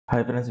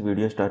Hi friends,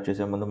 video start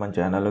చేసే ముందు మన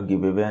ఛానల్లో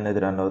గివ్వే అనేది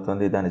రన్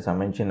అవుతుంది. దానికి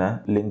సంబంధించిన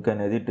లింక్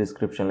అనేది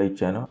డిస్క్రిప్షన్లో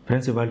ఇచ్చాను.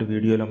 ఫ్రెండ్స్, ఇవాళ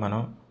వీడియోలో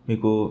మనం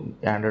మీకు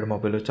ఆండ్రాయిడ్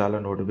మొబైల్లో చాలా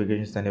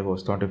నోటిఫికేషన్స్ అనేవి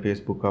వస్తూ ఉంటాయి.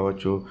 ఫేస్బుక్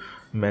కావచ్చు,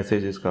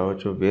 మెసేజెస్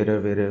కావచ్చు,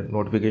 వేరే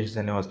నోటిఫికేషన్స్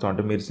అనేవి వస్తూ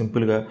ఉంటాయి. మీరు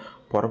సింపుల్గా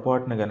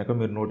పొరపాటున కనుక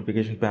మీరు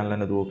నోటిఫికేషన్ ప్యానల్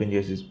అనేది ఓపెన్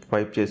చేసి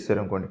స్వైప్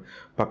చేస్తారనుకోండి,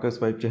 పక్కకు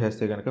స్వైప్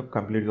చేసేస్తే కనుక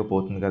కంప్లీట్గా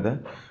పోతుంది కదా.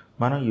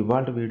 మనం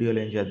ఇవాళ వీడియోలో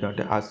ఏం చేద్దాం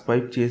అంటే, ఆ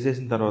స్వైప్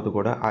చేసేసిన తర్వాత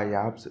కూడా ఆ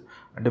యాప్స్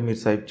అంటే మీరు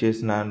స్వైప్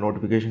చేసిన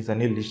నోటిఫికేషన్స్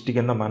అన్ని లిస్ట్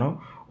కింద మనం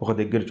ఒక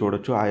దగ్గర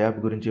చూడొచ్చు. ఆ యాప్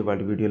గురించి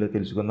ఇవాళ వీడియోలో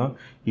తెలుసుకుందాం.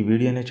 ఈ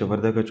వీడియోని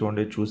చివరిదాకా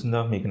చూడండి. చూసిందా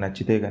మీకు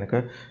నచ్చితే కనుక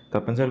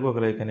తప్పనిసరిగా ఒక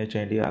లైక్ అనేది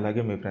చేయండి.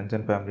 అలాగే మీ ఫ్రెండ్స్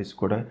అండ్ ఫ్యామిలీస్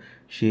కూడా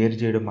షేర్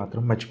చేయడం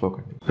మాత్రం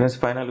మర్చిపోకండి. ఫ్రెండ్స్,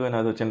 ఫైనల్గా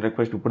నాది వచ్చిన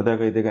రిక్వెస్ట్, ఇప్పుడు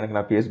దాకా అయితే కనుక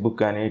నా ఫేస్బుక్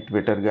కానీ,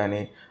 ట్విట్టర్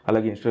కానీ,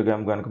 అలాగే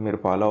ఇన్స్టాగ్రామ్ కనుక మీరు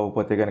ఫాలో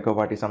అవ్వకపోతే కనుక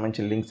వాటికి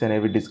సంబంధించిన లింక్స్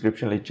అనేవి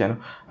డిస్క్రిప్షన్లో ఇచ్చాను.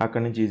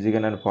 అక్కడ నుంచి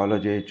ఈజీగా నన్ను ఫాలో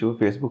చేయొచ్చు.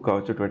 ఫేస్బుక్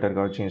కావచ్చు, ట్విట్టర్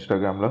కావచ్చు,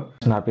 ఇన్స్టాగ్రామ్లో.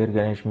 నా పేరు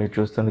గణేష్, మీరు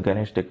చూస్తుంది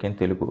గణేష్ టెక్ ఇన్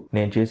తెలుగు.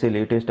 నేను చేసే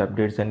లేటెస్ట్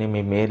అప్డేట్స్ అన్ని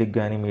మీ మెయిల్కి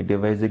కానీ, మీ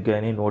డివైస్కి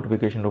కానీ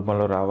నోటిఫికేషన్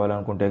రూపంలో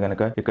రావాలనుకుంటే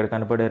కనుక ఇక్కడ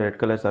కనపడే red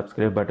colour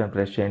subscribe button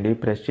press చేయండి.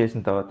 ప్రెస్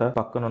చేసిన తర్వాత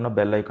పక్కన ఉన్న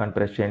బెల్ ఐకాన్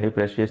ప్రెస్ చేయండి.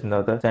 ప్రెస్ చేసిన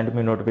తర్వాత సెండ్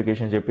మీ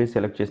నోటిఫికేషన్ చెప్పి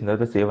సెలెక్ట్ చేసిన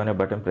తర్వాత సేవ్ అనే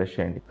బటన్ ప్రెస్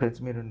చేయండి.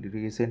 ఫ్రెండ్స్, మీరు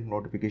రీసెంట్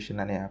నోటిఫికేషన్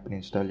అనే యాప్ని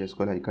ఇన్స్టాల్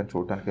చేసుకోవాలి. ఐకాన్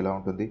చూడడానికి ఎలా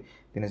ఉంటుంది.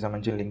 దీనికి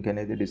సంబంధించిన లింక్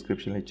అనేది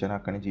డిస్క్రిప్షన్లో ఇచ్చాను.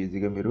 అక్కడి నుంచి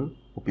ఈజీగా మీరు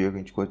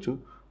ఉపయోగించుకోవచ్చు.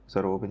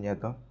 ఒకసారి ఓపెన్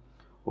చేద్దాం.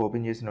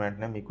 ఓపెన్ చేసిన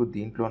వెంటనే మీకు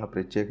దీంట్లో ఉన్న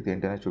ప్రత్యేకత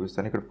ఏంటనే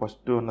చూపిస్తాను. ఇక్కడ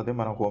ఫస్ట్ ఉన్నది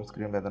మనం హోమ్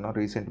స్క్రీన్ మీద ఉన్నాం,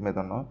 రీసెంట్ మీద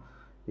ఉన్నాం.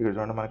 ఇక్కడ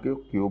చూడండి, మనకి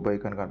క్యూబ్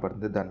ఐకాన్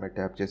కనపడుతుంది. దాని మీద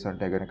ట్యాప్ చేసి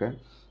ఉంటే కనుక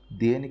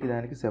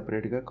దానికి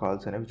సెపరేట్గా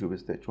కాల్స్ అనేవి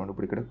చూపిస్తాయి. చూడండి,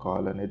 ఇప్పుడు ఇక్కడ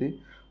కాల్ అనేది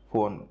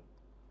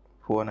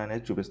ఫోన్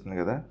అనేది చూపిస్తుంది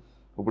కదా.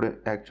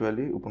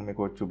 ఇప్పుడు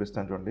మీకు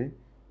చూపిస్తాను చూడండి.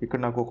 ఇక్కడ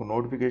నాకు ఒక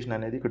నోటిఫికేషన్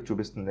అనేది ఇక్కడ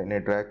చూపిస్తుంది.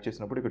 నేను ట్రాక్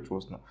చేసినప్పుడు ఇక్కడ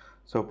చూస్తున్నాను.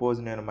 సపోజ్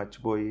నేను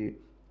మర్చిపోయి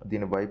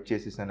దీన్ని వైప్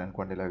చేసేసాను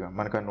అనుకోండి, ఇలాగా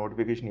మనకు ఆ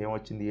నోటిఫికేషన్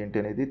ఏమొచ్చింది ఏంటి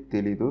అనేది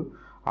తెలీదు.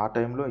 ఆ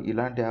టైంలో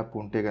ఇలాంటి యాప్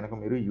ఉంటే కనుక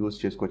మీరు యూజ్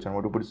చేసుకోవచ్చు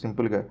అనమాట. ఇప్పుడు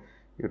సింపుల్గా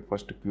ఇక్కడ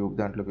ఫస్ట్ క్యూబ్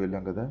దాంట్లోకి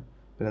వెళ్ళాం కదా.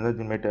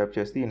 దీని మీద ట్యాప్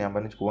చేస్తే ఈ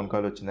నెంబర్ నుంచి ఫోన్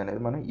కాల్ వచ్చింది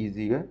అనేది మనం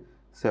ఈజీగా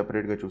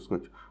సెపరేట్గా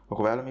చూసుకోవచ్చు.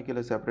 ఒకవేళ మీకు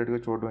ఇలా సెపరేట్గా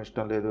చూడడం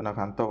ఇష్టం లేదు, నాకు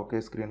అంతా ఒకే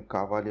స్క్రీన్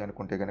కావాలి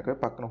అనుకుంటే కనుక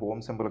పక్కన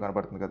హోమ్ సింబల్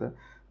కనబడుతుంది కదా,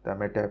 దాని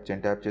మీద ట్యాప్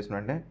చేయండి. ట్యాప్ చేసిన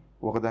వెంటనే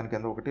ఒకదాని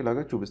కింద ఒకటి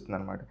ఇలాగా చూపిస్తుంది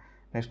అనమాట.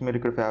 నెక్స్ట్ మీరు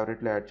ఇక్కడ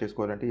ఫేవరెట్లో యాడ్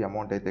చేసుకోవాలంటే ఈ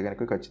అమౌంట్ అయితే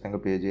కనుక ఖచ్చితంగా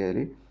పే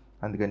చేయాలి,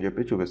 అందుకని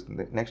చెప్పి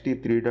చూపిస్తుంది. నెక్స్ట్ ఈ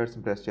 3 డాట్స్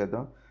ప్రెస్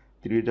చేద్దాం.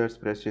 3 డాట్స్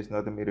ప్రెస్ చేసిన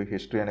తర్వాత మీరు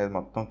హిస్టరీ అనేది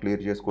మొత్తం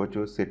క్లియర్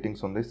చేసుకోవచ్చు.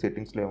 సెట్టింగ్స్ ఉంది,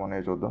 సెట్టింగ్స్లో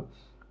ఏమన్నాయో చూద్దాం.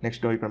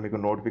 నెక్స్ట్ ఇక్కడ మీకు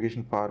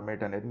నోటిఫికేషన్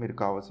ఫార్మేట్ అనేది మీరు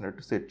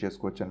కావాల్సినట్టు సెట్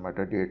చేసుకోవచ్చు అనమాట,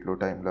 డేట్లు,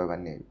 టైంలో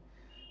అవన్నీ.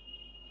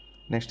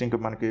 నెక్స్ట్ ఇంకా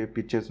మనకి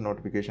పిక్చర్స్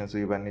నోటిఫికేషన్స్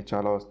ఇవన్నీ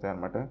చాలా వస్తాయి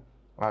అనమాట,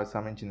 అది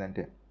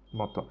సంబంధించిందంటే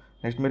మొత్తం.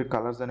 నెక్స్ట్ మీరు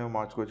కలర్స్ అనేవి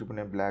మార్చుకోవచ్చు. ఇప్పుడు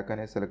నేను బ్లాక్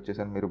అనేది సెలెక్ట్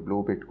చేశాను, మీరు బ్లూ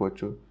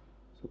పెట్టుకోవచ్చు.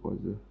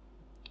 సపోజ్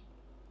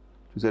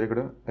చూసారు,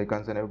 ఇక్కడ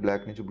ఐకాన్స్ అనేవి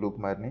బ్లాక్ నుంచి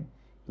బ్లూకి మారినాయి.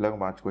 ఇలాగ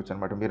మార్చుకోవచ్చు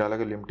అనమాట. మీరు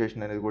అలాగే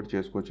లిమిటేషన్ అనేది కూడా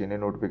చేసుకోవచ్చు. ఎన్ని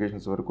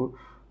నోటిఫికేషన్స్ వరకు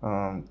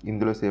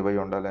ఇందులో సేవ్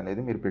అయ్యి ఉండాలి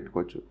అనేది మీరు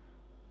పెట్టుకోవచ్చు.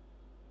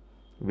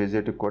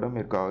 విజిట్కి కూడా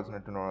మీరు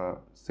కావాల్సినట్టు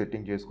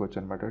సెట్టింగ్ చేసుకోవచ్చు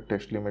అనమాట.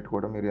 టెక్స్ట్ లిమిట్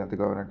కూడా మీరు ఎంత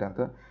కావాలంటే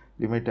అంత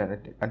లిమిట్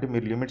అంటే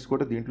మీరు లిమిట్స్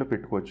కూడా దీంట్లో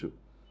పెట్టుకోవచ్చు.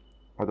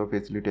 అదో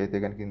ఫెసిలిటీ అయితే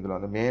కనుక ఇందులో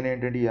ఉంది. మెయిన్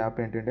ఏంటంటే ఈ యాప్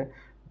ఏంటంటే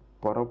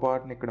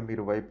పొరపాటుని ఇక్కడ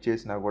మీరు వైప్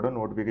చేసినా కూడా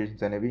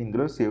నోటిఫికేషన్స్ అనేవి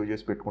ఇందులో సేవ్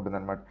చేసి పెట్టుకుంటుంది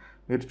అనమాట.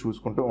 మీరు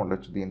చూసుకుంటూ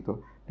ఉండొచ్చు దీంతో.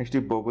 నెక్స్ట్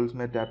ఈ బబుల్స్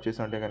మీద ట్యాప్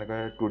చేసి ఉంటే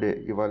కనుక టుడే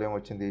ఇవాళ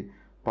ఏమొచ్చింది,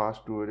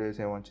 పాస్ట్ 2 డేస్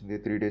ఏమొచ్చింది,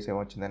 3 డేస్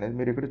ఏమొచ్చింది అనేది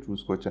మీరు ఇక్కడ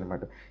చూసుకోవచ్చు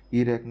అనమాట.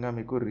 ఈ రకంగా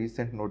మీకు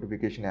రీసెంట్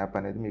నోటిఫికేషన్ యాప్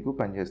అనేది మీకు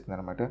పనిచేస్తుంది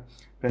అనమాట.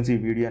 ఫ్రెండ్స్, ఈ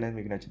వీడియో అనేది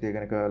మీకు నచ్చితే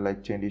కనుక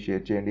లైక్ చేయండి,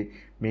 షేర్ చేయండి.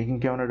 మీకు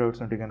ఇంకేమైనా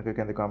డౌట్స్ ఉంటే కనుక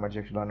కింద కామెంట్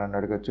సెక్షన్లో నన్ను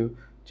అడగచ్చు.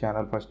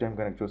 ఛానల్ ఫస్ట్ టైం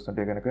కనుక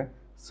చూస్తుంటే కనుక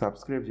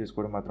సబ్స్క్రైబ్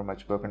చేసుకోవడం మాత్రం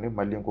మర్చిపోకండి.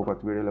 మళ్ళీ ఇంకో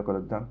కొత్త వీడియోలో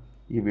కలుద్దాం.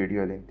 ఈ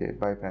వీడియో ఇంతే.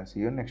 Bye friends,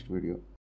 see you next video.